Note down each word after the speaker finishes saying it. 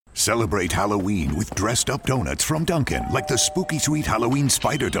Celebrate Halloween with dressed-up donuts from Dunkin', like the spooky sweet Halloween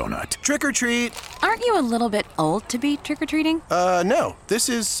spider donut. Trick or treat. Aren't you a little bit old to be trick-or-treating? No. This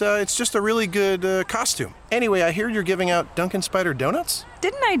is, it's just a really good costume. Anyway, I hear you're giving out Dunkin' Spider donuts?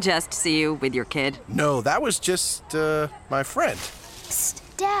 Didn't I just see you with your kid? No, that was just, my friend. Psst,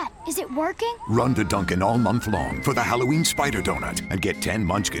 Dad, is it working? Run to Dunkin' all month long for the Halloween spider donut and get 10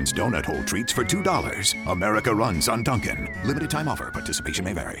 Munchkins donut hole treats for $2. America runs on Dunkin'. Limited time offer. Participation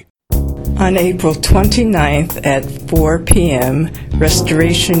may vary. On April 29th at 4 p.m.,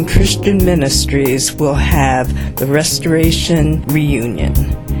 Restoration Christian Ministries will have the Restoration Reunion.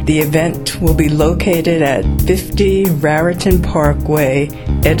 The event will be located at 50 Raritan Parkway,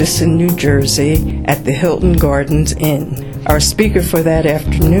 Edison, New Jersey, at the Hilton Gardens Inn. Our speaker for that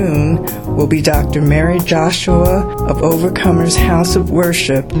afternoon will be Dr. Mary Joshua of Overcomers House of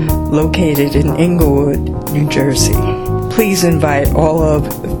Worship, located in Englewood, New Jersey. Please invite all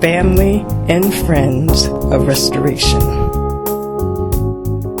of the family and friends of Restoration.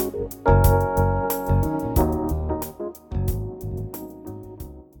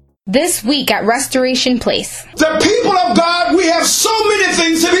 This week at Restoration Place. The people of God, we have so many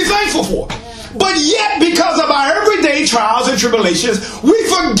things to be thankful for. But yet, because of our everyday trials and tribulations, we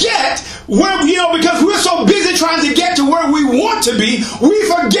forget where, because we're so busy trying to get to where we want to be, we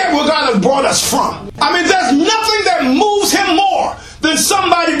forget where God has brought us from. I mean, there's nothing that moves him more than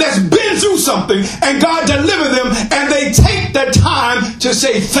somebody that's been through something and God delivered them and they take the time to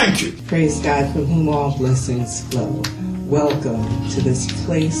say thank you. Praise God, from whom all blessings flow. Welcome to this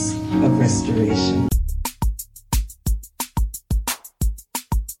place of restoration.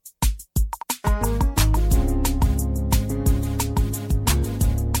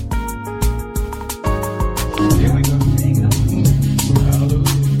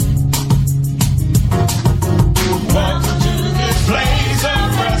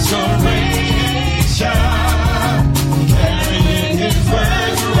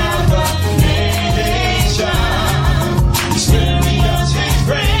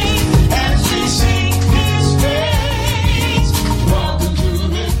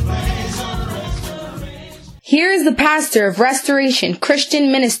 Here is the pastor of Restoration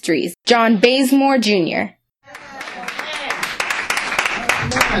Christian Ministries, John Bazemore, Jr.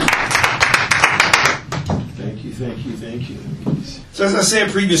 Thank you. So as I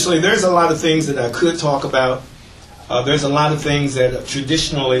said previously, there's a lot of things that I could talk about. There's a lot of things that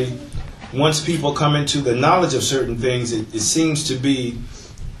traditionally, once people come into the knowledge of certain things, it seems to be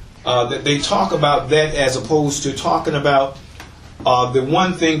that they talk about that as opposed to talking about the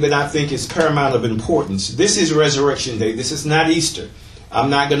one thing that I think is paramount of importance. This is Resurrection Day. This is not Easter. I'm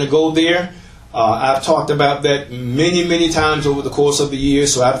not going to go there. I've talked about that many, many times over the course of the year.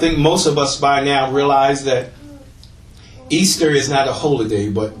 So I think most of us by now realize that Easter is not a holy day,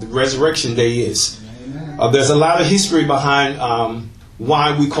 but the Resurrection Day is. There's a lot of history behind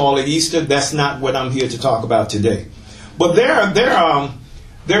why we call it Easter. That's not what I'm here to talk about today. But there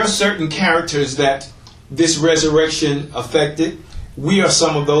are certain characters that this resurrection affected. We are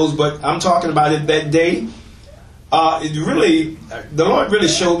some of those, but I'm talking about it that day. The Lord really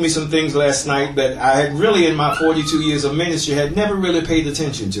showed me some things last night that I had really, in my 42 years of ministry, had never really paid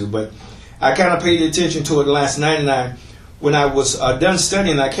attention to. But I kind of paid attention to it last night, and when I was done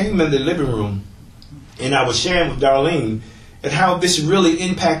studying, I came in the living room, and I was sharing with Darlene and how this really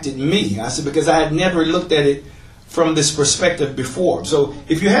impacted me. I said, because I had never looked at it from this perspective before. So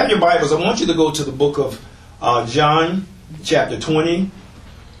if you have your Bibles, I want you to go to the book of John, chapter 20.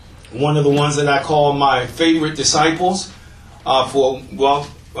 One of the ones that I call my favorite disciples for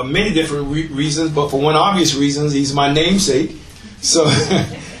many different reasons, but for one obvious reason, he's my namesake. So,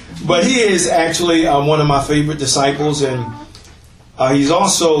 but he is actually one of my favorite disciples, and he's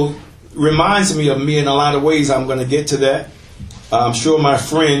also reminds me of me in a lot of ways. I'm going to get to that. I'm sure my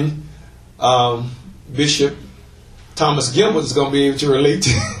friend Bishop Thomas Gilbert is going to be able to relate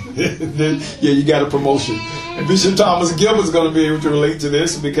to yeah, you got a promotion. Bishop Thomas Gilbert is going to be able to relate to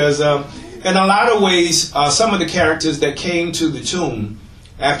this because in a lot of ways, some of the characters that came to the tomb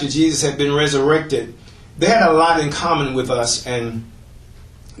after Jesus had been resurrected, they had a lot in common with us, and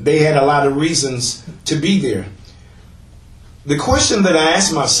they had a lot of reasons to be there. The question that I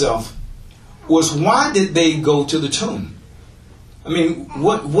asked myself was, why did they go to the tomb? I mean,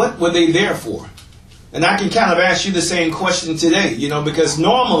 what were they there for? And I can kind of ask you the same question today, because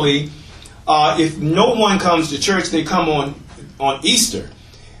normally, if no one comes to church, they come on Easter.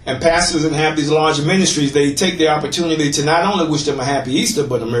 And pastors that have these large ministries, they take the opportunity to not only wish them a happy Easter,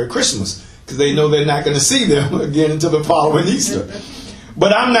 but a Merry Christmas, because they know they're not going to see them again until the following Easter.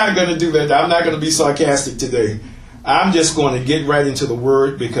 But I'm not going to do that. I'm not going to be sarcastic today. I'm just going to get right into the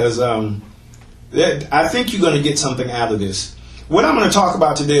word because I think you're going to get something out of this. What I'm going to talk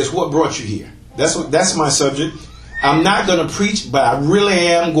about today is what brought you here. That's my subject. I'm not going to preach, but I really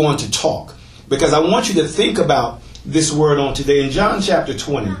am going to talk because I want you to think about this word on today. In John chapter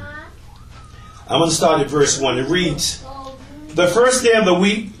 20, I'm going to start at verse 1. It reads, "The first day of the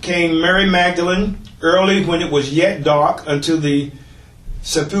week came Mary Magdalene early when it was yet dark unto the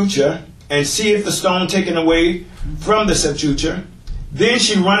sepulchre, and seeth the stone taken away from the sepulchre. Then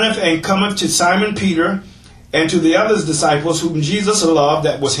she runneth and cometh to Simon Peter and to the other disciples whom Jesus loved,"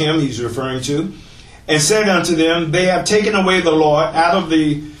 that was him he's referring to, "and said unto them, They have taken away the Lord out of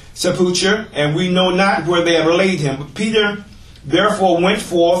the sepulchre, and we know not where they have laid him. But Peter therefore went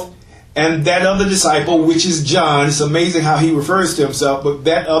forth, and that other disciple," which is John. It's amazing how he refers to himself, but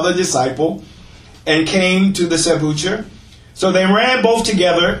that other disciple, "and came to the sepulchre. So they ran both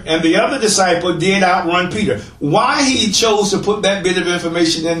together, and the other disciple did outrun Peter." Why he chose to put that bit of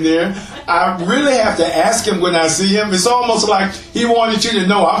information in there, I really have to ask him when I see him. It's almost like he wanted you to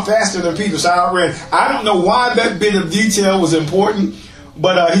know I'm faster than Peter, so I outran. I don't know why that bit of detail was important,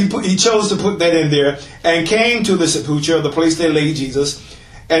 but he chose to put that in there. "And came to the sepulchre," the place they laid Jesus.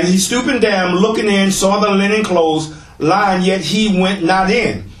 "And he stooping down, looking in, saw the linen clothes lying, yet he went not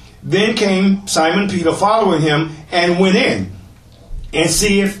in. Then came Simon Peter following him, and went in, and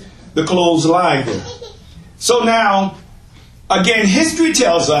seeth the clothes lying there." So now, again, history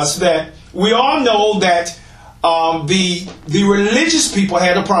tells us that we all know that the religious people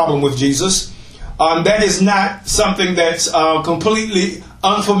had a problem with Jesus. That is not something that's completely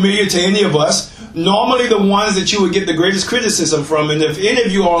unfamiliar to any of us. Normally the ones that you would get the greatest criticism from, and if any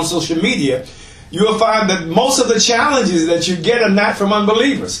of you are on social media, you will find that most of the challenges that you get are not from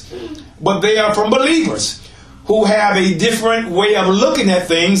unbelievers, but they are from believers who have a different way of looking at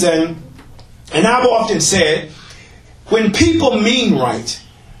things. And I've often said, when people mean right,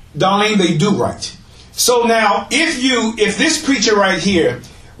 darling, they do right. So now, if this preacher right here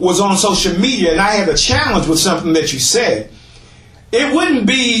was on social media and I had a challenge with something that you said, it wouldn't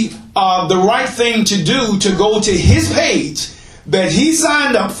be the right thing to do to go to his page that he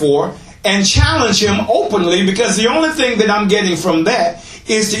signed up for and challenge him openly, because the only thing that I'm getting from that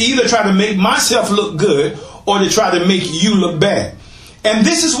is to either try to make myself look good or to try to make you look bad. And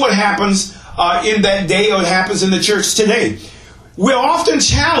this is what happens in that day, or it happens in the church today. We're often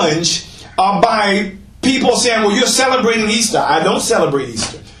challenged by people saying, "Well, you're celebrating Easter." I don't celebrate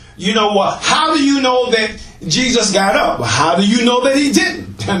Easter. You know what? How do you know that Jesus got up? How do you know that he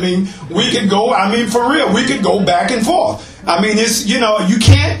didn't? I mean, for real, we could go back and forth. I mean,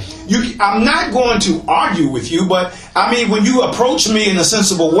 I'm not going to argue with you, but I mean, when you approach me in a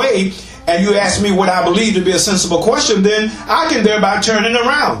sensible way and you ask me what I believe to be a sensible question, then I can thereby turn it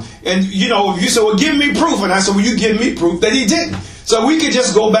around. And, if you say, "Well, give me proof." And I said, "Well, you give me proof that he didn't." So we could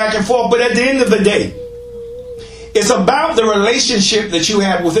just go back and forth. But at the end of the day, it's about the relationship that you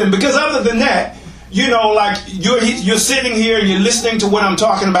have with him. Because other than that, like you're sitting here and you're listening to what I'm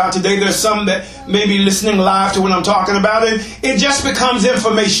talking about today. There's some that may be listening live to what I'm talking about, and it just becomes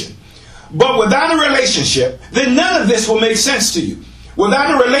information. But without a relationship, then none of this will make sense to you.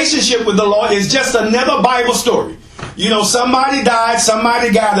 Without a relationship with the Lord, it's just another Bible story. Somebody died,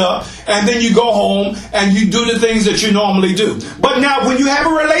 somebody got up, and then you go home and you do the things that you normally do. But now when you have a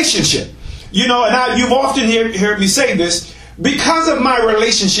relationship, and you've often heard me say this, because of my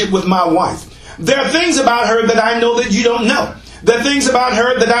relationship with my wife, there are things about her that I know that you don't know. There are things about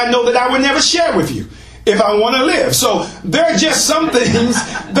her that I know that I would never share with you if I want to live. So there are just some things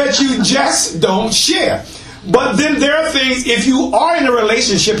that you just don't share. But then there are things, if you are in a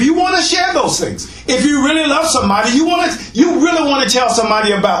relationship, you want to share those things. If you really love somebody, you really want to tell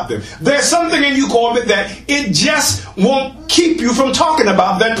somebody about them. There's something in you, Corbett, that it just won't keep you from talking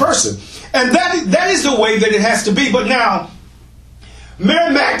about that person. And that is the way that it has to be. But now,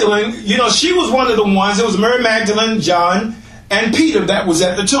 Mary Magdalene, she was one of the ones. It was Mary Magdalene, John, and Peter that was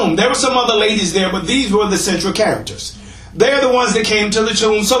at the tomb. There were some other ladies there, but these were the central characters. They're the ones that came to the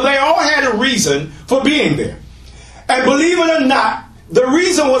tomb. So they all had a reason for being there. And believe it or not, the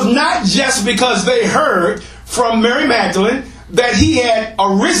reason was not just because they heard from Mary Magdalene that he had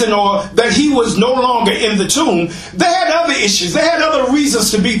arisen or that he was no longer in the tomb. They had other issues. They had other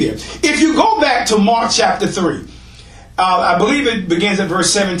reasons to be there. If you go back to Mark chapter 3, I believe it begins at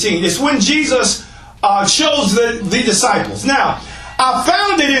verse 17. It's when Jesus chose the disciples. Now, I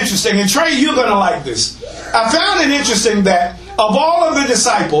found it interesting, and Trey, you're going to like this. I found it interesting that of all of the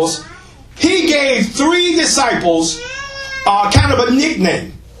disciples, he gave 3 disciples kind of a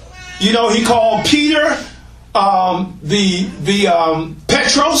nickname. He called Peter the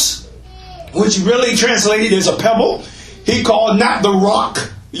Petros. which really translated is a pebble. He called not the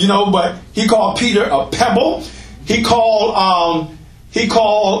rock, but he called Peter a pebble. He called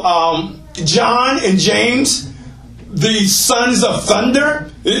John and James the sons of thunder.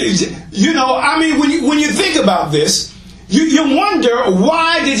 When you think about this, you wonder,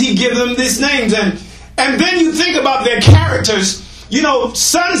 why did he give them these names? And then you think about their characters,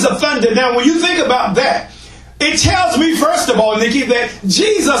 sons of thunder. Now, when you think about that, it tells me, first of all, Nikki, that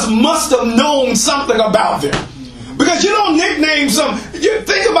Jesus must have known something about them. Because you don't nickname you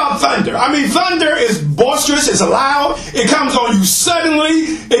think about thunder. Thunder is boisterous, it's loud, it comes on you suddenly,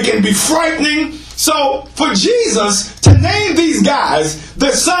 it can be frightening. So for Jesus to name these guys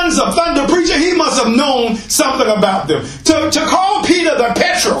the sons of thunder, preacher, he must have known something about them. To call Peter the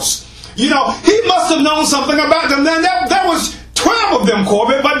Petros, he must have known something about them. Now that was 12 of them,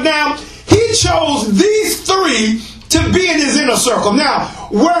 Corbett, but now he chose these 3 to be in his inner circle. Now,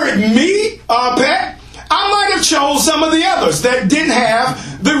 were it me, Pat, I might have chose some of the others that didn't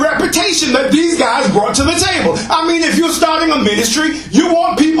have the reputation that these guys brought to the table. If you're starting a ministry, you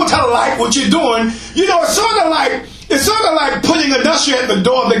want people to like what you're doing. It's sort of like putting a usher at the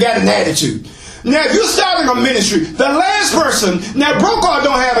door that got an attitude. Now, if you're starting a ministry, the last person, now Brokaw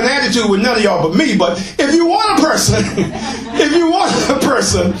don't have an attitude with none of y'all but me, but if you want a person,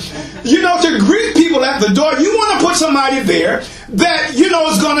 to greet people at the door, you want to put somebody there that,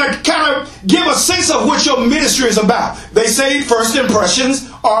 is going to kind of give a sense of what your ministry is about. They say first impressions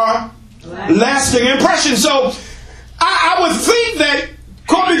are lasting impressions. So I would think that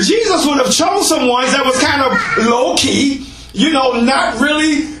Jesus would have chosen ones that was kind of low key, not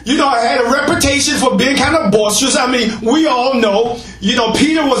really, had a reputation for being kind of boisterous. We all know,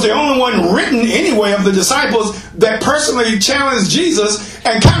 Peter was the only one written anyway of the disciples that personally challenged Jesus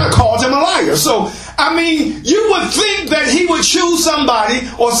and kind of called him a liar. So, you would think that he would choose somebody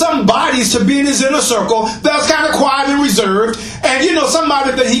or some bodies to be in his inner circle that was kind of quiet and reserved and,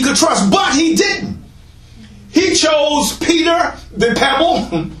 somebody that he could trust. But he didn't. He chose Peter, the pebble.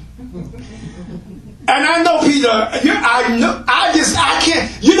 And I know Peter, I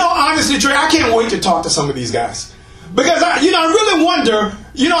can't, honestly, Trey, I can't wait to talk to some of these guys. Because, I really wonder,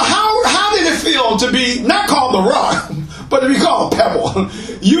 how did it feel to be not called the rock, but to be called a pebble?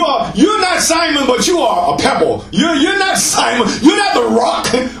 You're not Simon, but you are a pebble. You're not Simon, you're not the rock,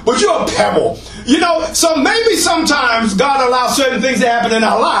 but you're a pebble. So maybe sometimes God allows certain things to happen in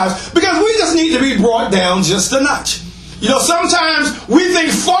our lives because we just need to be brought down just a notch. Sometimes we think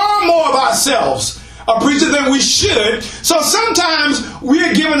far more of ourselves, a preacher, than we should. So sometimes we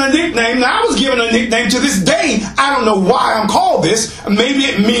are given a nickname. Now, I was given a nickname to this day. I don't know why I'm called this. Maybe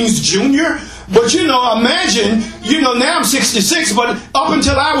it means junior. But, imagine, now I'm 66, but up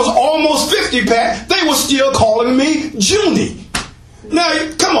until I was almost 50, Pat, they were still calling me Junie.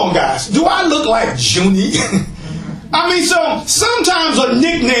 Now, come on, guys. Do I look like Junie? So sometimes a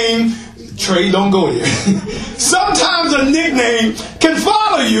nickname, Trey, don't go there. Sometimes a nickname can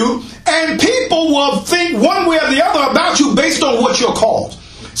follow you, and people will think one way or the other about you based on what you're called.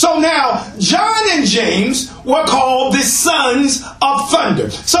 So now, John and James were called the sons of thunder.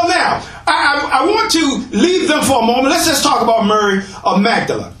 So now, I want to leave them for a moment. Let's just talk about Mary of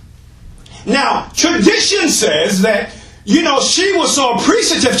Magdala. Now, tradition says that, she was so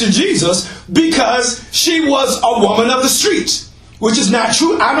appreciative to Jesus because she was a woman of the streets, which is not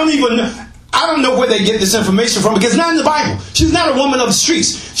true. I don't know where they get this information from because it's not in the Bible. She's not a woman of the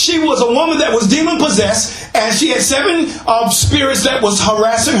streets. She was a woman that was demon-possessed, and she had 7 spirits that was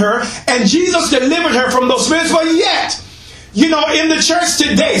harassing her, and Jesus delivered her from those spirits. But yet, in the church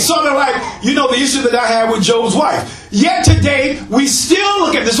today, sort of like, the issue that I had with Job's wife. Yet today, we still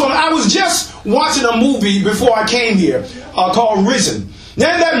look at this woman. I was just watching a movie before I came here called Risen.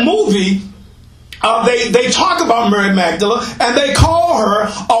 Now, in that movie, they talk about Mary Magdala and they call her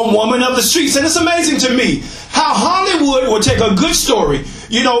a woman of the streets. And it's amazing to me how Hollywood will take a good story,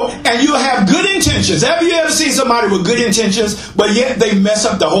 and you'll have good intentions. Have you ever seen somebody with good intentions, but yet they mess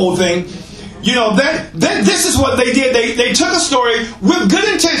up the whole thing? This is what they did. They took a story with good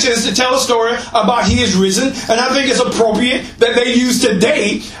intentions to tell a story about He is risen. And I think it's appropriate that they use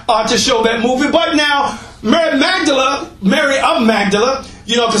today to show that movie. But now, Mary of Magdala,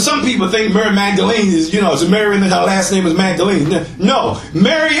 because some people think Mary Magdalene is, it's Mary and then her last name is Magdalene. No,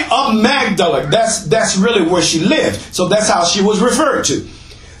 Mary of Magdala, that's really where she lived. So that's how she was referred to.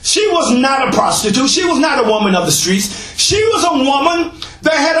 She was not a prostitute. She was not a woman of the streets. She was a woman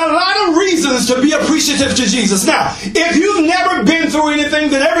that had a lot of reasons to be appreciative to Jesus. Now, if you've never been through anything,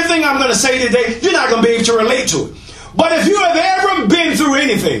 then everything I'm going to say today, you're not going to be able to relate to it. But if you have ever been through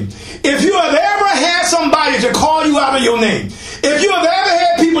anything, if you have ever had somebody to call you out of your name, If you have ever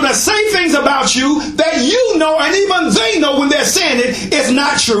had people that say things about you that you know and even they know when they're saying it's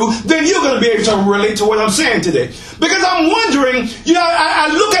not true, then you're going to be able to relate to what I'm saying today. Because I'm wondering, I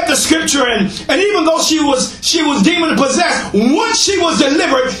look at the scripture and even though she was demon possessed, once she was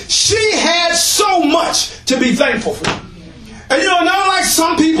delivered, she had so much to be thankful for. And not like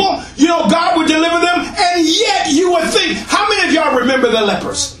some people, God would deliver them, and yet you would think, how many of y'all remember the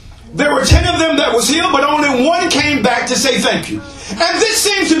lepers? There were 10 of them that was healed, but only one came back to say thank you. And this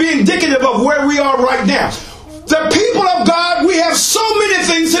seems to be indicative of where we are right now. The people of God, we have so many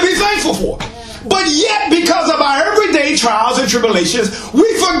things to be thankful for. But yet, because of our everyday trials and tribulations, we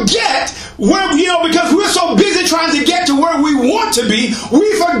forget where, because we're so busy trying to get to where we want to be,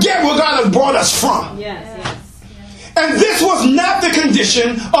 we forget where God has brought us from. Yes. And this was not the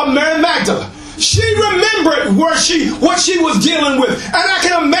condition of Mary Magdalene. She remembered what she was dealing with. And I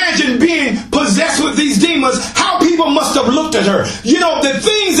can imagine being possessed with these demons, how people must have looked at her. The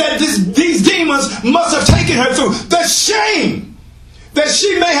things that these demons must have taken her through. The shame that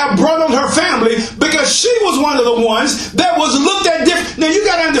she may have brought on her family because she was one of the ones that was looked at different. Now you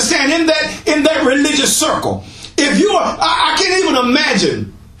got to understand, in that religious circle, I can't even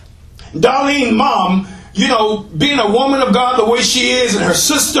imagine Darlene's mom, being a woman of God the way she is, and her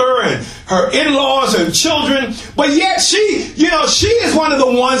sister and her in-laws and children, but yet she is one of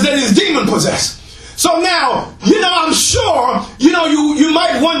the ones that is demon possessed. So now, I'm sure, you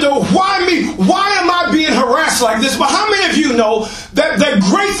might wonder, why me? Why am I being harassed like this? But how many of you know that the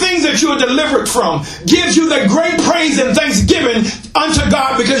great things that you are delivered from gives you the great praise and thanksgiving unto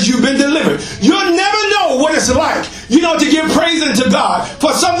God because you've been delivered? You'll never know what it's like, to give praise unto God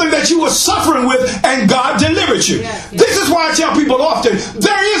for something that you were suffering with and God delivered you. Yes. This is why I tell people often,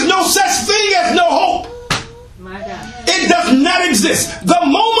 there is no such thing as no hope. It does not exist. The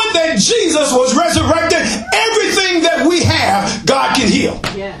moment that Jesus was resurrected, everything that we have, God can heal.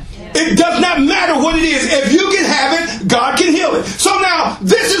 It does not matter what it is. If you can have it, God can heal it. So now,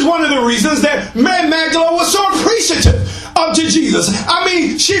 this is one of the reasons that Mary Magdalene was so appreciative to Jesus. I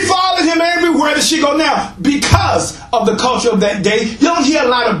mean, she followed him everywhere that she go. Now, because of the culture of that day, you don't hear a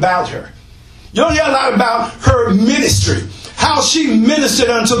lot about her. You don't hear a lot about her ministry, how she ministered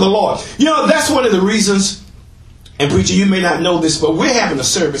unto the Lord. That's one of the reasons. And preacher, you may not know this, but we're having a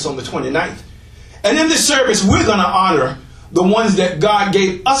service on the 29th. And in this service, we're going to honor the ones that God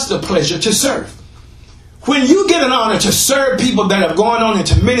gave us the pleasure to serve. When you get an honor to serve people that have gone on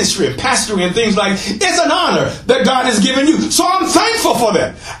into ministry and pastoring and things like, it's an honor that God has given you. So I'm thankful for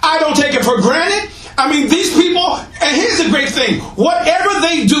that. I don't take it for granted. I mean, these people, and here's the great thing, whatever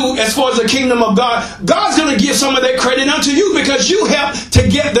they do as far as the kingdom of God, God's going to give some of that credit unto you because you helped to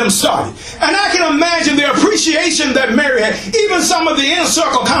get them started. And I can imagine the appreciation that Mary had, even some of the inner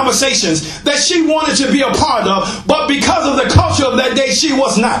circle conversations that she wanted to be a part of, but because of the culture of that day, she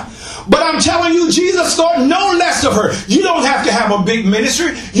was not. But I'm telling you, Jesus thought no less of her. You don't have to have a big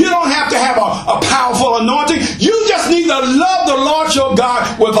ministry. You don't have to have a powerful anointing. You just need to love the Lord your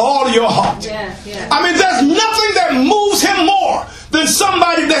God with all your heart. Yes. I mean, there's nothing that moves him more than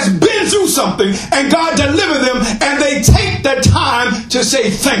somebody that's been through something and God delivered them and they take the time to say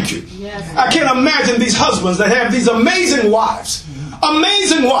thank you. Yes. I can't imagine these husbands that have these amazing wives.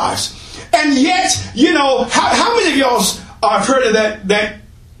 Amazing wives. And yet, how many of y'all have heard of that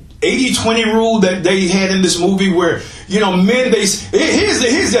 80-20 rule that they had in this movie where, men, here's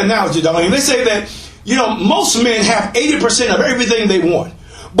the analogy, darling. They say that, most men have 80% of everything they want,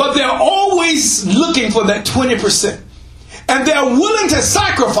 but they're always looking for that 20%. And they're willing to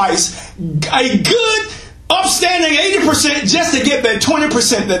sacrifice a good, upstanding 80% just to get that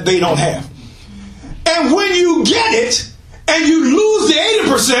 20% that they don't have. And when you get it and you lose the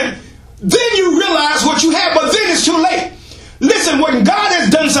 80%, then you realize what you have, but then it's too late. Listen, when God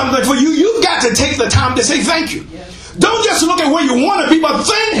has done something for you, you've got to take the time to say thank you. Yes. Don't just look at where you want to be, but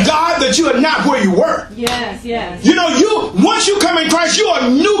thank God that you are not where you were. Yes. Once you come in Christ, you are a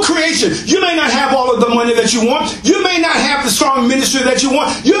new creation. You may not have all of the money that you want. You may not have the strong ministry that you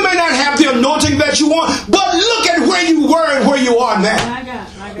want. You may not have the anointing that you want. But look at where you were and where you are now. My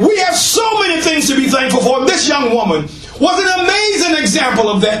God. We have so many things to be thankful for. This young woman was an amazing example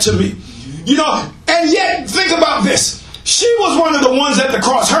of that to me. And yet, think about this. She was one of the ones at the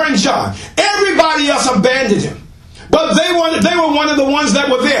cross, her and John. Everybody else abandoned him. But they were one of the ones that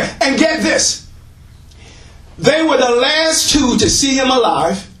were there. And get this. They were the last two to see him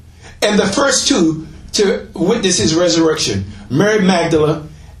alive and the first two to witness his resurrection. Mary Magdalene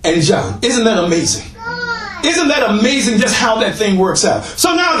and John. Isn't that amazing? Isn't that amazing just how that thing works out?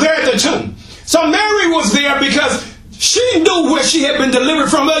 So now they're at the tomb. So Mary was there because she knew where she had been delivered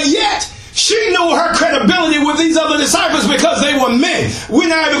from, but yet She knew her credibility with these other disciples because they were men. We're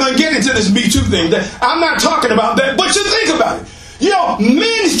not even going to get into this Me Too thing. I'm not talking about that, but you think about it. You know,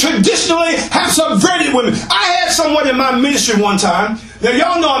 men traditionally have subverted women. I had someone in my ministry one time. Now,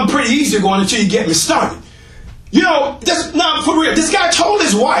 y'all know I'm pretty easygoing until you get me started. You know, now for real, this guy told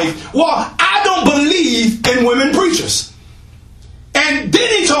his wife, well, I don't believe in women preachers. And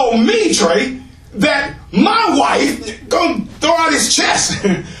then he told me, Trey, that my wife, going to throw out his chest,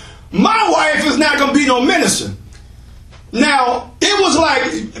 my wife is not going to be no minister. Now, it was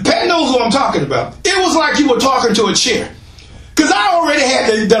like, Pat knows what I'm talking about. It was like you were talking to a chair. Because I already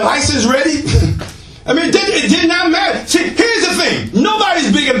had the license ready. I mean, it did not matter. See, here's the thing.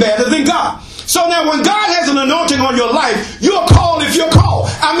 Nobody's bigger and badder than God. So now when God has an anointing on your life, you're called if you're called.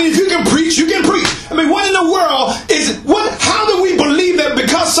 I mean, if you can preach, you can preach. I mean, what in the world how do we believe that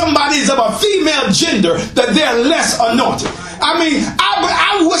because somebody is of a female gender that they're less anointed? I mean,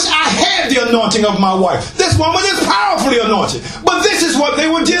 I wish I had the anointing of my wife. This woman is powerfully anointed. But this is what they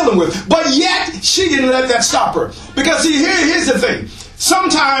were dealing with. But yet, she didn't let that stop her. Because see, here's the thing.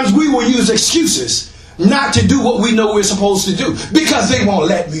 Sometimes we will use excuses not to do what we know we're supposed to do. Because they won't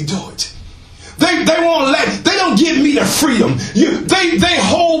let me do it. They don't give me the freedom. They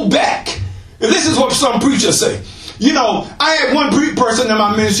hold back. And this is what some preachers say. You know, I had one person in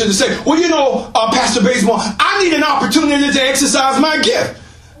my ministry to say, well, you know, Pastor Bazemore, I need an opportunity to exercise my gift.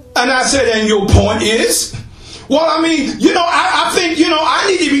 And I said, and your point is? Well, I mean, you know, I think, you know, I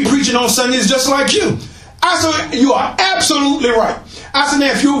need to be preaching on Sundays just like you. I said, you are absolutely right. I said,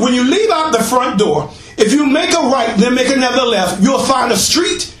 now, when you leave out the front door, if you make a right, then make another left, you'll find a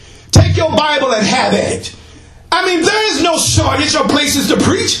street. Take your Bible and have at it. I mean, there is no shortage of places to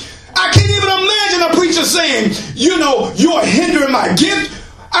preach. I can't even imagine a preacher saying, you know, you're hindering my gift.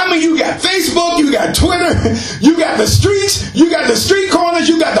 I mean, you got Facebook, you got Twitter, you got the streets, you got the street corners,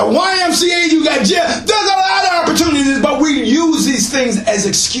 you got the YMCA, you got jail. There's a lot of opportunities, but we use these things as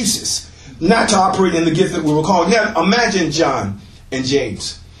excuses not to operate in the gift that we were called. Now, imagine John and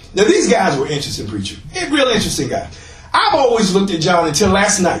James. Now, these guys were interesting preachers. Real interesting guys. I've always looked at John until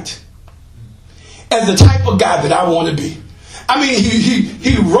last night as the type of guy that I want to be. I mean,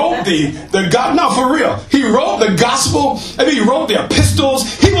 he wrote the God. No, for real. He wrote the gospel. I mean, he wrote the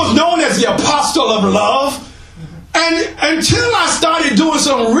epistles. He was known as the apostle of love. And until I started doing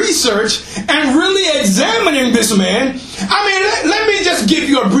some research and really examining this man, I mean, let me just give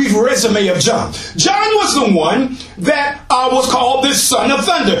you a brief resume of John. John was the one that was called the son of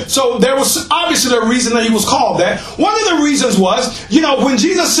thunder. So there was obviously a reason that he was called that. One of the reasons was, you know, when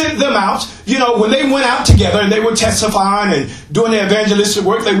Jesus sent them out, you know, when they went out together and they were testifying and doing their evangelistic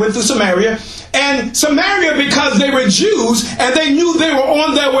work, they went through Samaria. And Samaria, because they were Jews and they knew they were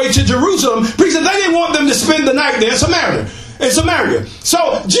on their way to Jerusalem, because they didn't want them to spend the night there in Samaria.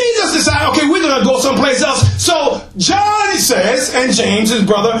 So Jesus decided, okay, we're going to go someplace else. So John says, and James, his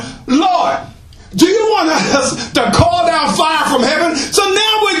brother, Lord, do you want us to call down fire from heaven? So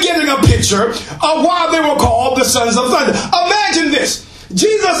now we're getting a picture of why they were called the sons of thunder. Imagine this.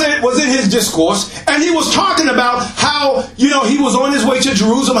 Jesus was in his discourse and he was talking about how, you know, he was on his way to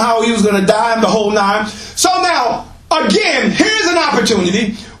Jerusalem, how he was going to die and the whole nine. So now, again, here's an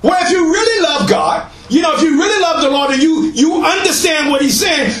opportunity where if you really love God, you know, if you really love the Lord and you understand what he's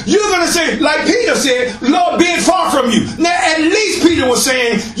saying, you're going to say, like Peter said, Lord, be it far from you. Now, at least Peter was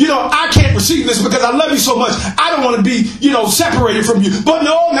saying, you know, I can't receive this because I love you so much. I don't want to be, you know, separated from you. But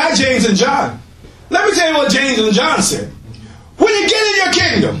no, not James and John. Let me tell you what James and John said. When you get in your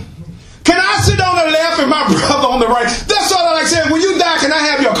kingdom, can I sit on the left and my brother on the right? That's sort of like saying, when you die, can I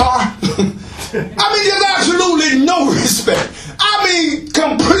have your car? I mean, there's absolutely no respect. I mean,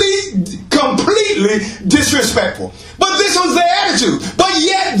 completely disrespectful. But this was their attitude. But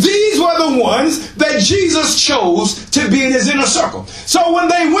yet, these were the ones that Jesus chose to be in his inner circle. So when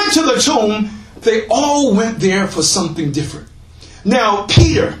they went to the tomb, they all went there for something different. Now,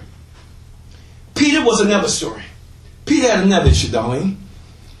 Peter was another story. Peter had another issue, Darlene.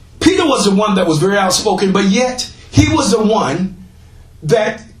 Peter was the one that was very outspoken, but yet he was the one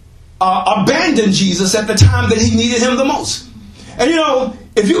that abandoned Jesus at the time that he needed him the most. And you know,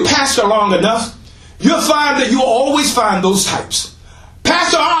 if you pastor long enough, you'll find that you'll always find those types.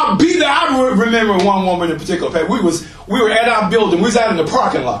 Pastor, I'll be there. I remember one woman in particular. We were at our building. We was out in the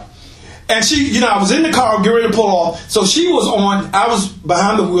parking lot. And she, you know, I was in the car getting ready to pull off. So she was I was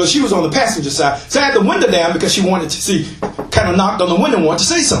behind the wheel. She was on the passenger side. So I had the window down because she wanted to see, kind of knocked on the window and wanted to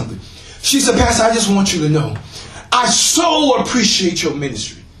say something. She said, Pastor, I just want you to know, I so appreciate your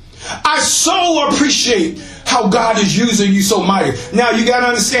ministry. I so appreciate how God is using you so mighty. Now, you got to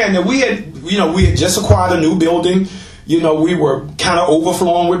understand that we had just acquired a new building. we were kind of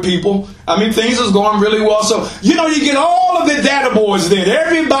overflowing with people. I mean, things was going really well. So, you get all of the data boys there.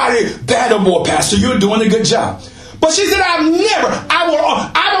 Everybody, data boy, Pastor, you're doing a good job. But she said, I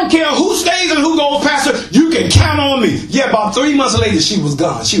don't care who stays and who goes, Pastor, you can count on me. Yeah, about 3 months later, she was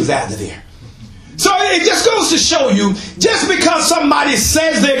gone. She was out of there. So it just goes to show you, just because somebody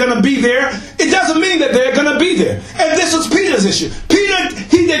says they're going to be there, it doesn't mean that they're going to be there. And this was Peter's issue. Peter,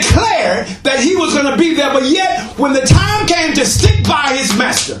 he declared that he was going to be there, but yet when the time came to stick by his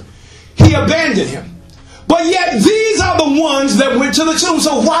master, he abandoned him. But yet these are the ones that went to the tomb.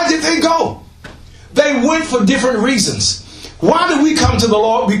 So why did they go? They went for different reasons. Why do we come to the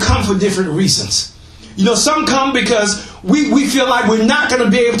Lord? We come for different reasons. Some come because we feel like we're not going to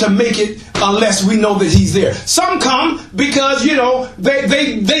be able to make it unless we know that he's there. Some come because,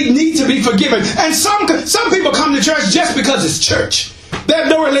 they need to be forgiven. And some people come to church just because it's church. They have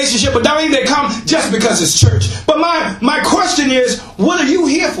no relationship, but they come just because it's church. But my question is, what are you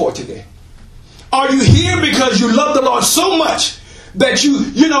here for today? Are you here because you love the Lord so much that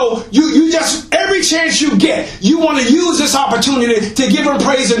you just, every chance you get, you want to use this opportunity to give him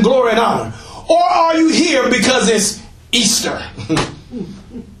praise and glory and honor? Or are you here because it's Easter?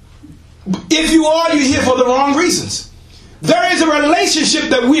 If you are, you're here for the wrong reasons. There is a relationship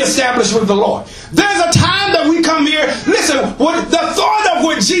that we establish with the Lord. There's a time that we come here. Listen, the thought of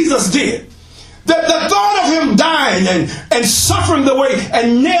what Jesus did, the thought of him dying and suffering the way,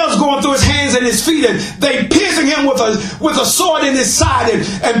 and nails going through his hands and his feet, and they piercing him with a sword in his side,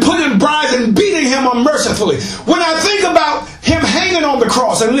 and putting briars and beating him unmercifully. When I think about him hanging on the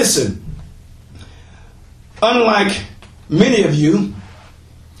cross, and listen, unlike many of you,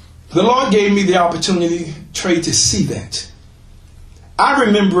 the Lord gave me the opportunity, Trey, to see that. I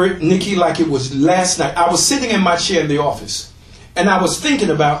remember it, Nikki, like it was last night. I was sitting in my chair in the office, and I was thinking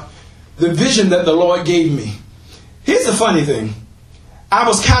about the vision that the Lord gave me. Here's the funny thing. I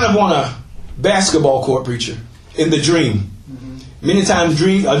was kind of on a basketball court, preacher, in the dream. Many times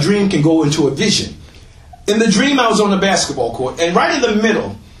a dream can go into a vision. In the dream, I was on the basketball court, and right in the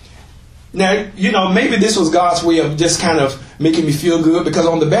middle. Now, maybe this was God's way of just kind of making me feel good, because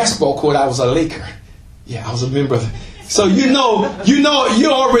on the basketball court, I was a Laker. Yeah, I was a member of So you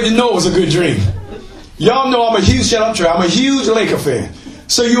already know it was a good dream. Y'all know I'm a huge, shut up, Trey, I'm a huge Laker fan.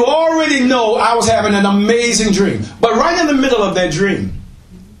 So you already know I was having an amazing dream. But right in the middle of that dream,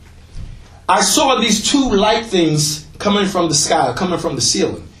 I saw these two light things coming from the sky, coming from the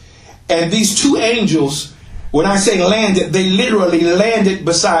ceiling. And these two angels, when I say landed, they literally landed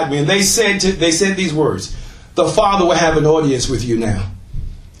beside me. And they said these words: the Father will have an audience with you now.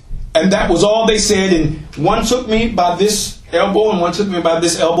 And that was all they said. And one took me by this elbow and one took me by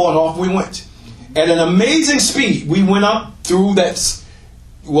this elbow, and off we went. At an amazing speed, we went up through that.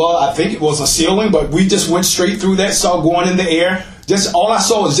 Well, I think it was a ceiling, but we just went straight through that, saw going in the air. Just all I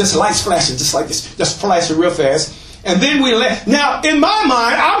saw was just lights flashing, just like this, just flashing real fast. And then we left. Now, in my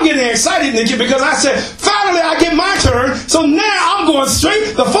mind, I'm getting excited, Nikki, because I said, finally, I get my turn. So now I'm going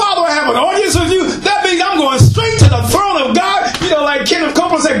straight. The Father will have an audience with you. That means I'm going straight to the throne of God. Like Kenneth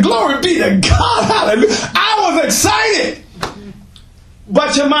Copeland said, glory be to God. Hallelujah. I was excited.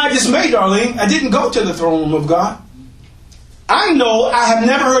 But to my dismay, Darlene, I didn't go to the throne room of God. I know I have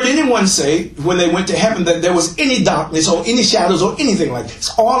never heard anyone say when they went to heaven that there was any darkness or any shadows or anything like that.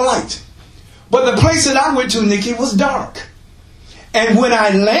 It's all light. But the place that I went to, Nikki, was dark. And when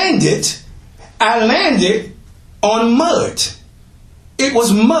I landed on mud. It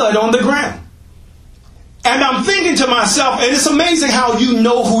was mud on the ground. And I'm thinking to myself, and it's amazing how you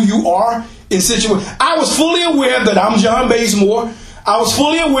know who you are in situations. I was fully aware that I'm John Bazemore. I was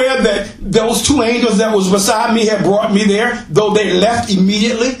fully aware that those two angels that was beside me had brought me there, though they left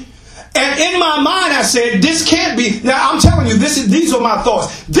immediately. And in my mind, I said, this can't be. Now, I'm telling you, these are my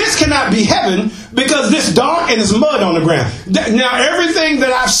thoughts. This cannot be heaven because this dark and there's mud on the ground. Now, everything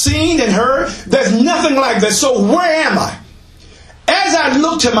that I've seen and heard, there's nothing like that. So where am I? As I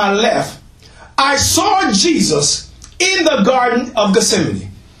looked to my left, I saw Jesus in the Garden of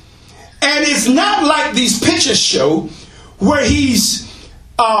Gethsemane. And it's not like these pictures show where he's,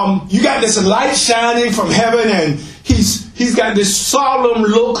 you got this light shining from heaven and he's got this solemn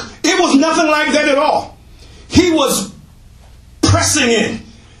look. It was nothing like that at all. He was pressing in.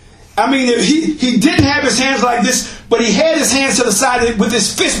 I mean, he didn't have his hands like this, but he had his hands to the side with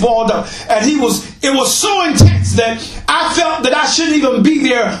his fist balled up. And it was so intense that I felt that I shouldn't even be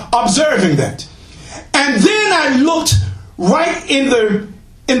there observing that. And then I looked right in the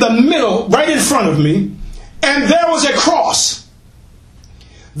middle, right in front of me, and there was a cross.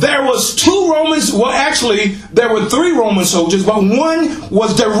 There was two Romans, well actually there were three Roman soldiers, but one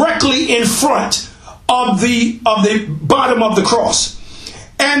was directly in front of the bottom of the cross.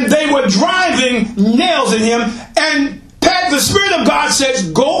 And they were driving nails in him. And Pat, the Spirit of God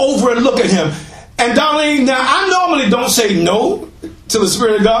says, go over and look at him. And Darlene, now I normally don't say no to the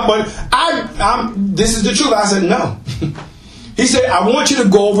Spirit of God, but this is the truth. I said no. He said, I want you to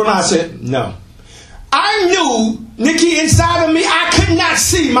go over. And I said no. I knew, Nikki, inside of me, I could not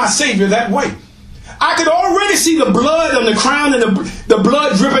see my Savior that way. I could already see the blood on the crown and the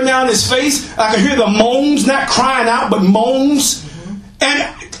blood dripping down his face. I could hear the moans, not crying out, but moans.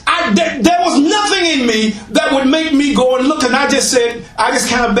 And there was nothing in me that would make me go and look. And I just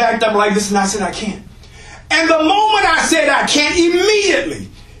kind of backed up like this, and I said, I can't. And the moment I said I can't, immediately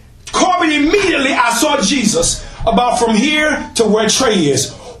I saw Jesus about from here to where Trey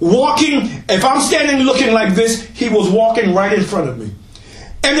is, walking. If I'm standing looking like this, he was walking right in front of me.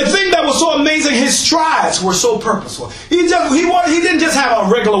 And the thing that was so amazing, his strides were so purposeful. He didn't just have a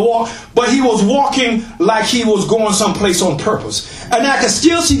regular walk, but he was walking like he was going someplace on purpose. And I could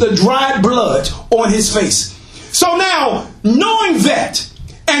still see the dried blood on his face. So now, knowing that,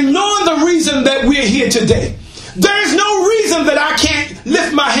 and knowing the reason that we're here today, there is no reason that I can't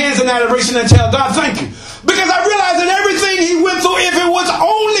lift my hands in adoration and tell God thank you. Because I realize that everything he went through, if it was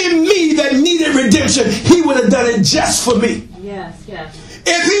only me that needed redemption, he would have done it just for me. Yes, yes.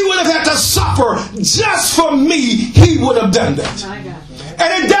 If he would have had to suffer just for me, he would have done that.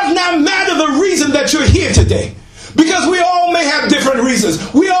 And it does not matter the reason that you're here today. Because we all may have different reasons.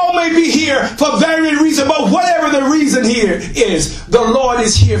 We all may be here for varying reasons. But whatever the reason here is, the Lord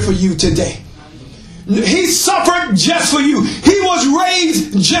is here for you today. He suffered just for you. He was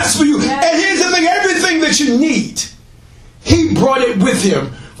raised just for you. And here's the thing, everything that you need, he brought it with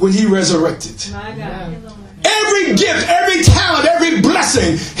him when he resurrected. My God. Every gift, every talent, every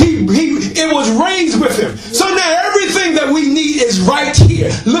blessing, it was raised with him. So now everything that we need is right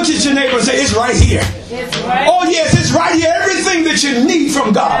here. Look at your neighbor and say, it's right here. It's right. Oh yes, it's right here. Everything that you need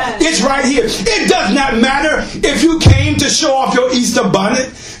from God, it's right here. It does not matter if you came to show off your Easter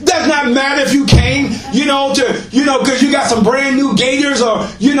bonnet. It does not matter if you came, because you got some brand new gaiters or,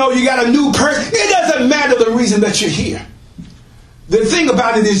 you got a new purse. It doesn't matter the reason that you're here. The thing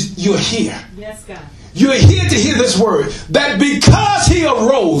about it is you're here. Yes, God. You're here to hear this word, that because he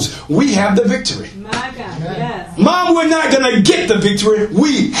arose, we have the victory. My God, yes. Mom, we're not going to get the victory.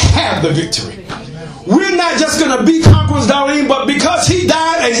 We have the victory. We're not just going to be conquerors, Darlene, but because he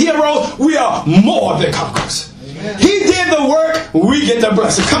died and he arose, we are more than conquerors. He did the work, we get the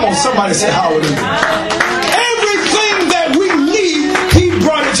blessing. Come on, somebody say hallelujah. Everything that we need, he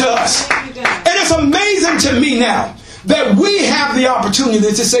brought it to us. And it's amazing to me now that we have the opportunity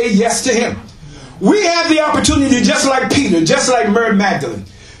to say yes to him. We have the opportunity, just like Peter, just like Mary Magdalene,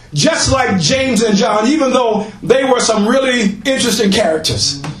 just like James and John, even though they were some really interesting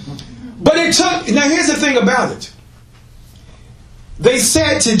characters. But now here's the thing about it. They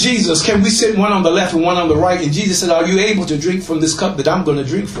said to Jesus, can we sit one on the left and one on the right? And Jesus said, are you able to drink from this cup that I'm going to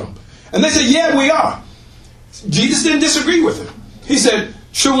drink from? And they said, yeah, we are. Jesus didn't disagree with them. He said,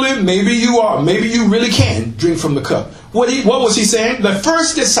 truly, maybe you are. Maybe you really can drink from the cup. What was he saying? The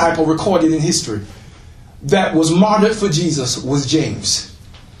first disciple recorded in history that was martyred for Jesus was James.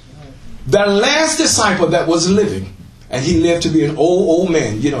 The last disciple that was living, and he lived to be an old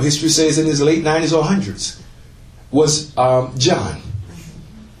man, history says in his late 90s or 100s, was John.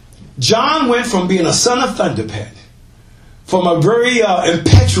 John went from being a son of thunderpad, from a very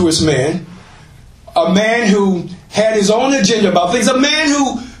impetuous man, a man who had his own agenda about things, a man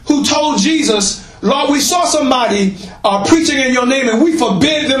who told Jesus, Lord, we saw somebody preaching in your name and we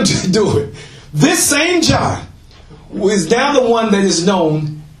forbid them to do it. This same John is now the one that is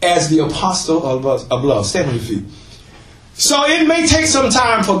known as the apostle of love. Stand on your feet. So it may take some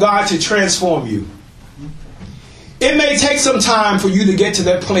time for God to transform you. It may take some time for you to get to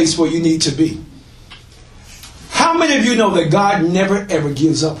that place where you need to be. How many of you know that God never ever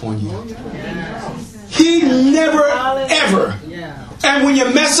gives up on you? He never ever. And when you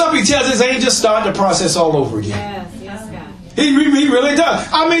mess up, he tells his angels start the process all over again. Yes, God. He really does.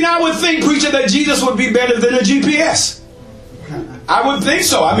 I would think, preacher, that Jesus would be better than a GPS. I would think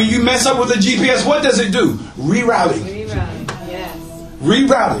so. You mess up with a GPS, what does it do? Rerouting. Yes.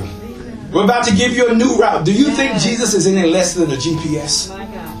 Rerouting. We're about to give you a new route. Do you think Jesus is any less than a GPS? My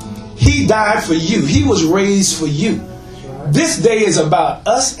God. He died for you. He was raised for you. This day is about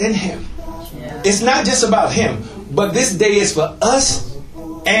us and him. It's not just about him, but this day is for us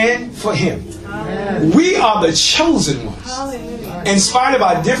and for him. Amen. We are the chosen ones. Hallelujah. In spite of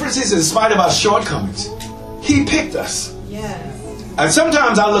our differences, in spite of our shortcomings, he picked us. Yes. And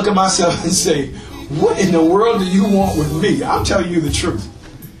sometimes I look at myself and say, what in the world do you want with me? I'm telling you the truth.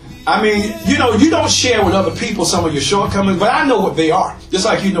 I mean, you know, you don't share with other people some of your shortcomings, but I know what they are, just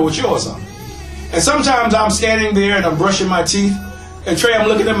like you know what yours are. And sometimes I'm standing there and I'm brushing my teeth, and Trey, I'm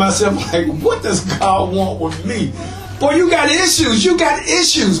looking at myself like, what does God want with me? Boy, you got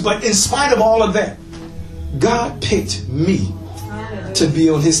issues. But in spite of all of that, God picked me to be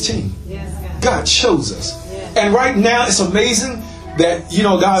on his team. God chose us. And right now, it's amazing that, you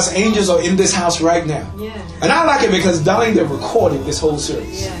know, God's angels are in this house right now. And I like it because, darling, they're recording this whole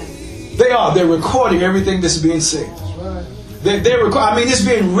service. They're recording everything that's being said. I mean, it's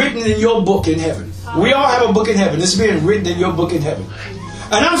being written in your book in heaven. We all have a book in heaven. It's being written in your book in heaven.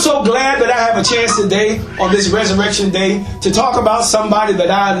 And I'm so glad that I have a chance today on this Resurrection Day to talk about somebody that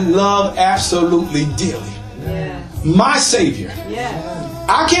I love absolutely dearly. My Savior.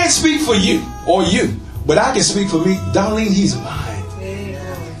 I can't speak for you or you, but I can speak for me. Darlene, he's mine.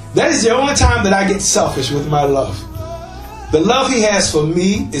 That is the only time that I get selfish with my love. The love he has for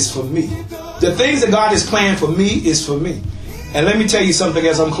me is for me. The things that God has planned for me is for me. And let me tell you something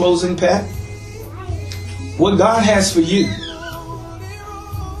as I'm closing, Pat. What God has for you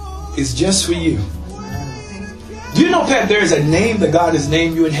is just for you. Do you know, Pat, there is a name that God has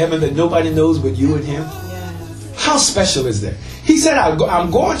named you in heaven that nobody knows but you and him? How special is that? He said,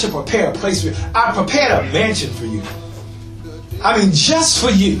 I'm going to prepare a place for you. I prepared a mansion for you. I mean, just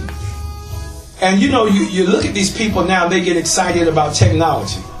for you. And you know, you look at these people now, they get excited about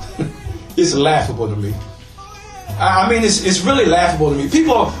technology. It's laughable to me. I mean, it's really laughable to me.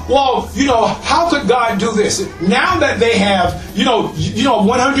 People, well, you know, how could God do this? Now that they have, you know,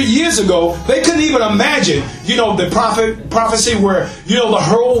 100 years ago, they couldn't even imagine, you know, the prophecy where, you know, the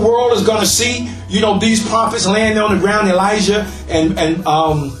whole world is going to see, you know, these prophets laying on the ground, Elijah and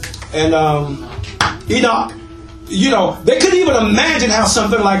Enoch. You know, they couldn't even imagine how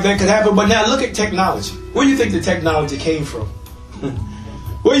something like that could happen. But now look at technology. Where do you think the technology came from?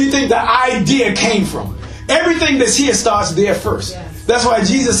 Where do you think the idea came from? Everything that's here starts there first. That's why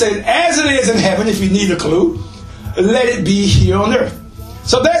Jesus said, as it is in heaven, if you need a clue, let it be here on earth.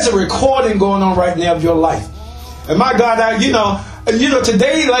 So there's a recording going on right now of your life. And my God, you know,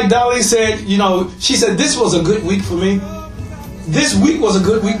 today, like Dolly said, you know, she said, this was a good week for me. This week was a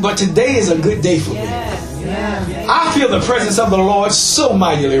good week, but today is a good day for me. I feel the presence of the Lord so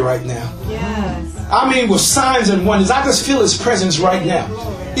mightily right now. I mean, with signs and wonders. I just feel his presence right now.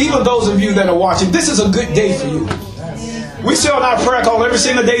 Even those of you that are watching, this is a good day for you. We say on our prayer call every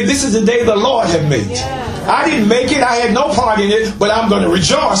single day, this is the day the Lord has made. I didn't make it. I had no part in it, but I'm going to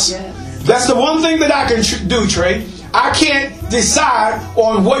rejoice. That's the one thing that I can do, Trey. I can't decide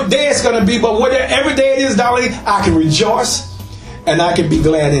on what day it's going to be, but whatever day it is, darling, I can rejoice and I can be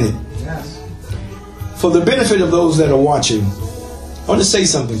glad in it. For the benefit of those that are watching, I want to say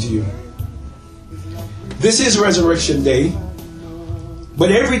something to you. This is Resurrection Day,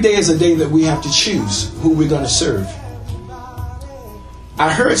 but every day is a day that we have to choose who we're going to serve.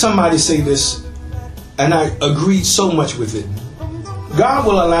 I heard somebody say this, and I agreed so much with it. God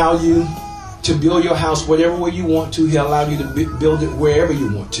will allow you to build your house whatever way you want to. He'll allow you to build it wherever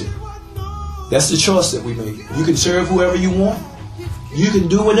you want to. That's the choice that we make. You can serve whoever you want. You can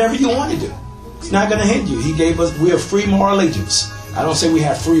do whatever you want to do. It's not going to hinder you. He gave us, we're free moral agents. I don't say we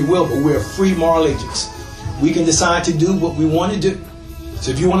have free will, but we're free moral agents. We can decide to do what we want to do. So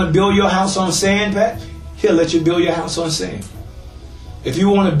if you want to build your house on sand, Pat, he'll let you build your house on sand. If you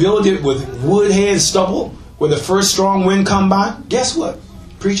want to build it with wood, hay, and stubble, where the first strong wind come by, guess what,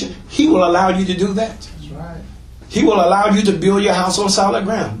 preacher? He will allow you to do that. That's right. He will allow you to build your house on solid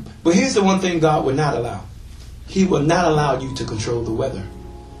ground. But here's the one thing God would not allow. He will not allow you to control the weather.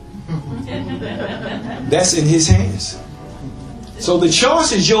 That's in his hands. So the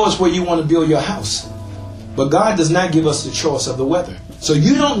choice is yours where you want to build your house. But God does not give us the choice of the weather. So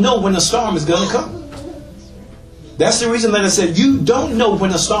you don't know when a storm is going to come. That's the reason that I said you don't know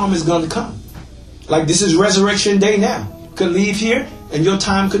when a storm is going to come. Like this is Resurrection Day now. Could leave here and your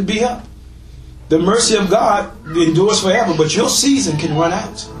time could be up. The mercy of God endures forever, but your season can run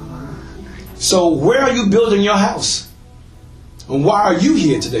out. So where are you building your house? And why are you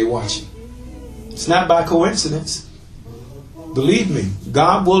here today watching? It's not by coincidence. Believe me,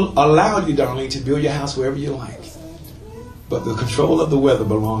 God will allow you, darling, to build your house wherever you like. But the control of the weather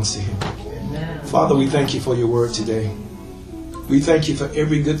belongs to him. Amen. Father, we thank you for your word today. We thank you for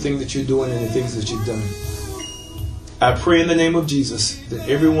every good thing that you're doing and the things that you've done. I pray in the name of Jesus that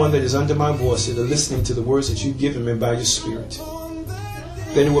everyone that is under my voice that are listening to the words that you've given me by your Spirit,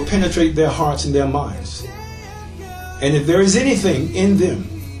 that it will penetrate their hearts and their minds. And if there is anything in them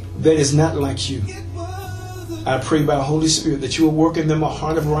that is not like you, I pray by the Holy Spirit that you will work in them a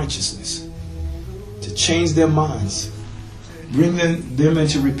heart of righteousness to change their minds Bring them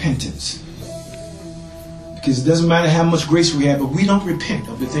into repentance. Because it doesn't matter how much grace we have, but we don't repent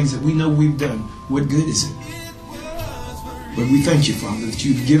of the things that we know we've done. What good is it? But we thank you, Father, that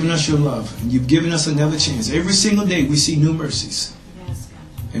you've given us your love and you've given us another chance. Every single day we see new mercies,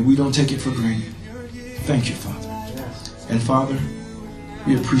 and we don't take it for granted. Thank you, Father. And Father,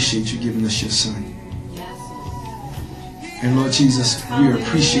 we appreciate you giving us your Son. And Lord Jesus, we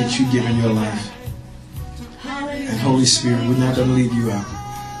appreciate you giving your life. And Holy Spirit, we're not going to leave you out.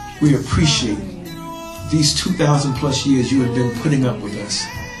 We appreciate these 2,000 plus years you have been putting up with us,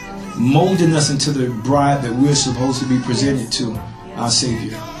 molding us into the bride that we're supposed to be presented to, our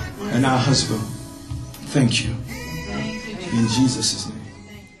Savior and our husband. Thank you. In Jesus' name.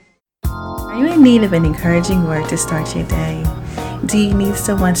 Are you in need of an encouraging word to start your day? Do you need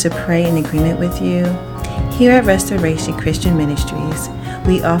someone to pray in agreement with you? Here at Restoration Christian Ministries,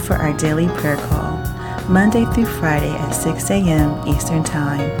 we offer our daily prayer call, Monday through Friday at 6 a.m. Eastern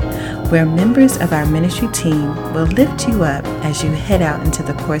Time, where members of our ministry team will lift you up as you head out into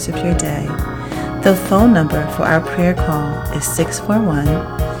the course of your day. The phone number for our prayer call is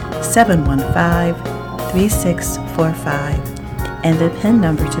 641-715-3645, and the PIN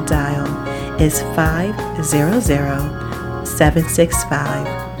number to dial is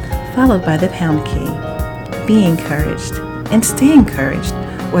 500-765, followed by the pound key. Be encouraged and stay encouraged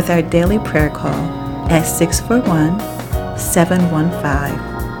with our daily prayer call at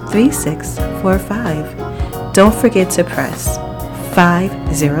 641-715-3645. Don't forget to press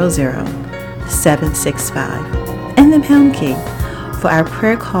 500-765 and the pound key for our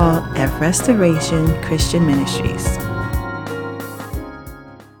prayer call at Restoration Christian Ministries.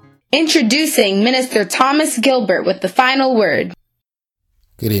 Introducing Minister Thomas Gilbert with the final word.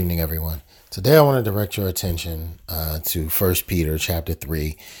 Good evening, everyone. Today I want to direct your attention to 1 Peter chapter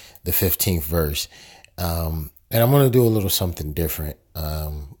 3, the 15th verse. And I'm going to do a little something different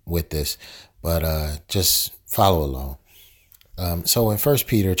with this, but just follow along. So in 1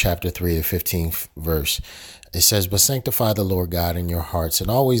 Peter chapter 3, the 15th verse, it says, "But sanctify the Lord God in your hearts,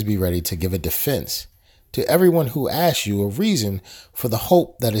 and always be ready to give a defense to everyone who asks you a reason for the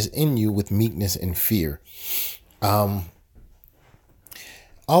hope that is in you with meekness and fear."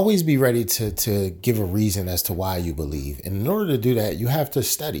 Always be ready to give a reason as to why you believe. And in order to do that, you have to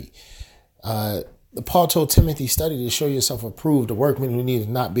study. Paul told Timothy, study to show yourself approved, a workman who needs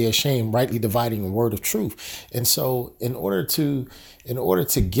not be ashamed, rightly dividing the word of truth. And so in order to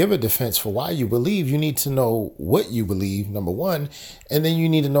give a defense for why you believe, you need to know what you believe, number one, and then you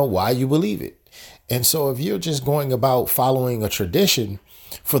need to know why you believe it. And so if you're just going about following a tradition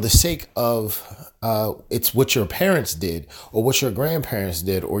for the sake of it's what your parents did or what your grandparents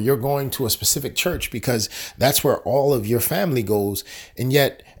did, or you're going to a specific church because that's where all of your family goes, and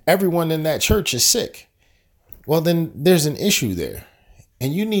yet everyone in that church is sick, well, then there's an issue there.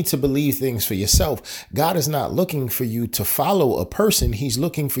 And you need to believe things for yourself. God is not looking for you to follow a person. He's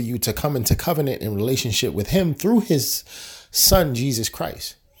looking for you to come into covenant and relationship with him through his son, Jesus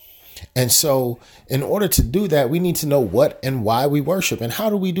Christ. And so in order to do that, we need to know what and why we worship. And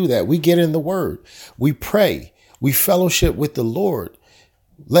how do we do that? We get in the word. We pray. We fellowship with the Lord.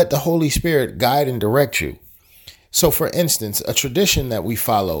 Let the Holy Spirit guide and direct you. So, for instance, a tradition that we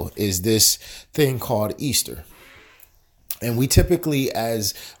follow is this thing called Easter. And we typically,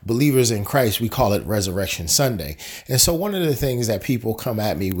 as believers in Christ, we call it Resurrection Sunday. And so one of the things that people come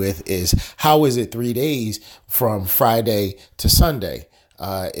at me with is, how is it 3 days from Friday to Sunday?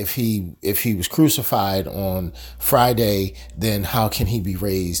 If he was crucified on Friday, then how can he be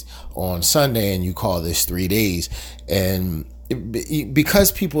raised on Sunday? And you call this 3 days. And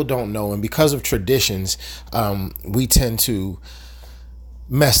because people don't know, and because of traditions, we tend to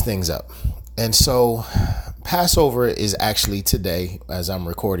mess things up. And so Passover is actually today, as I'm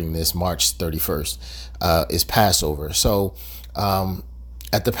recording this, March 31st, is Passover. So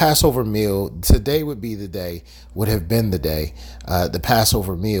at the Passover meal, today would have been the day. The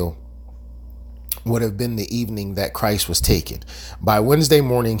Passover meal would have been the evening that Christ was taken. By Wednesday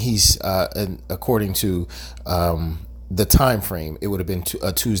morning, he's, according to the time frame, it would have been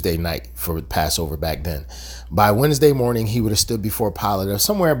a Tuesday night for Passover back then. By Wednesday morning, he would have stood before Pilate.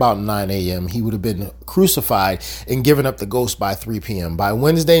 Somewhere about 9 a.m., he would have been crucified and given up the ghost by 3 p.m. By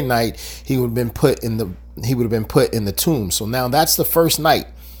Wednesday night, he would have been put in the tomb. So now that's the first night.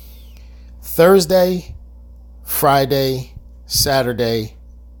 Thursday, Friday, Saturday,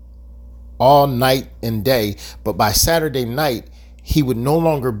 all night and day. But by Saturday night, he would no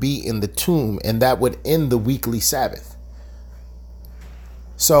longer be in the tomb, and that would end the weekly Sabbath.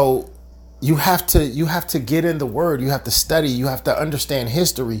 So you have to get in the Word. You have to study. You have to understand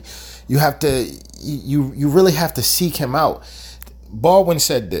history. You really have to seek Him out. Baldwin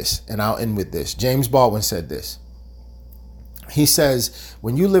said this, and I'll end with this. James Baldwin said this. He says,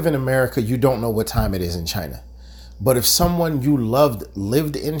 when you live in America, you don't know what time it is in China. But if someone you loved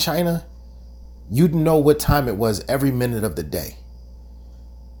lived in China, you'd know what time it was every minute of the day.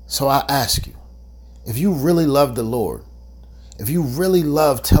 So I ask you, if you really love the Lord, if you really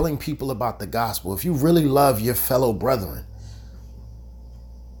love telling people about the gospel, if you really love your fellow brethren,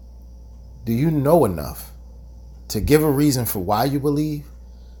 do you know enough to give a reason for why you believe?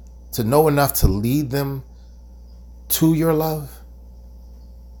 To know enough to lead them to your love?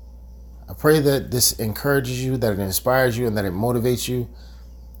 I pray that this encourages you, that it inspires you, and that it motivates you.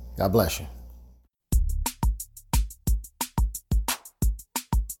 God bless you.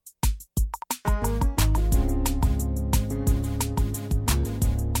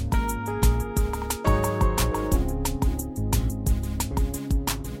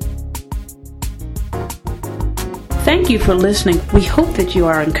 Thank you for listening. We hope that you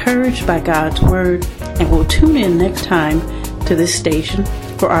are encouraged by God's Word and will tune in next time to this station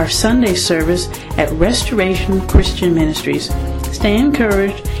for our Sunday service at Restoration Christian Ministries. Stay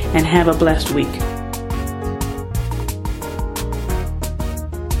encouraged and have a blessed week.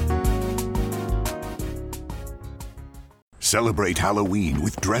 Celebrate Halloween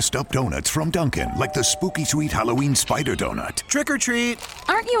with dressed-up donuts from Dunkin', like the spooky sweet Halloween spider donut. Trick or treat.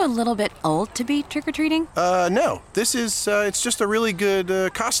 Aren't you a little bit old to be trick-or-treating? No. This is, it's just a really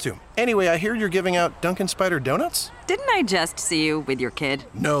good costume. Anyway, I hear you're giving out Dunkin' Spider donuts? Didn't I just see you with your kid?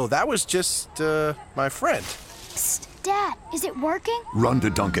 No, that was just, my friend. Psst, Dad, is it working? Run to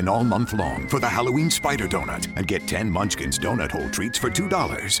Dunkin' all month long for the Halloween spider donut and get 10 Munchkins donut hole treats for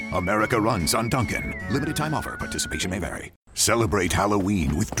 $2. America runs on Dunkin'. Limited time offer. Participation may vary. Celebrate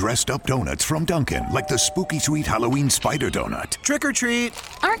Halloween with dressed-up donuts from Dunkin', like the spooky sweet Halloween spider donut. Trick or treat.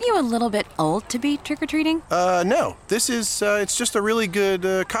 Aren't you a little bit old to be trick-or-treating? No. This is, it's just a really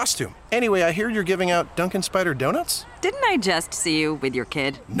good costume. Anyway, I hear you're giving out Dunkin' Spider donuts? Didn't I just see you with your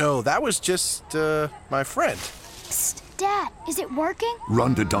kid? No, that was just, my friend. Psst, Dad, is it working?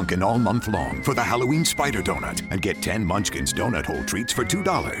 Run to Dunkin' all month long for the Halloween spider donut and get 10 Munchkins donut hole treats for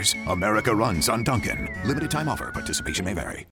 $2. America runs on Dunkin'. Limited time offer. Participation may vary.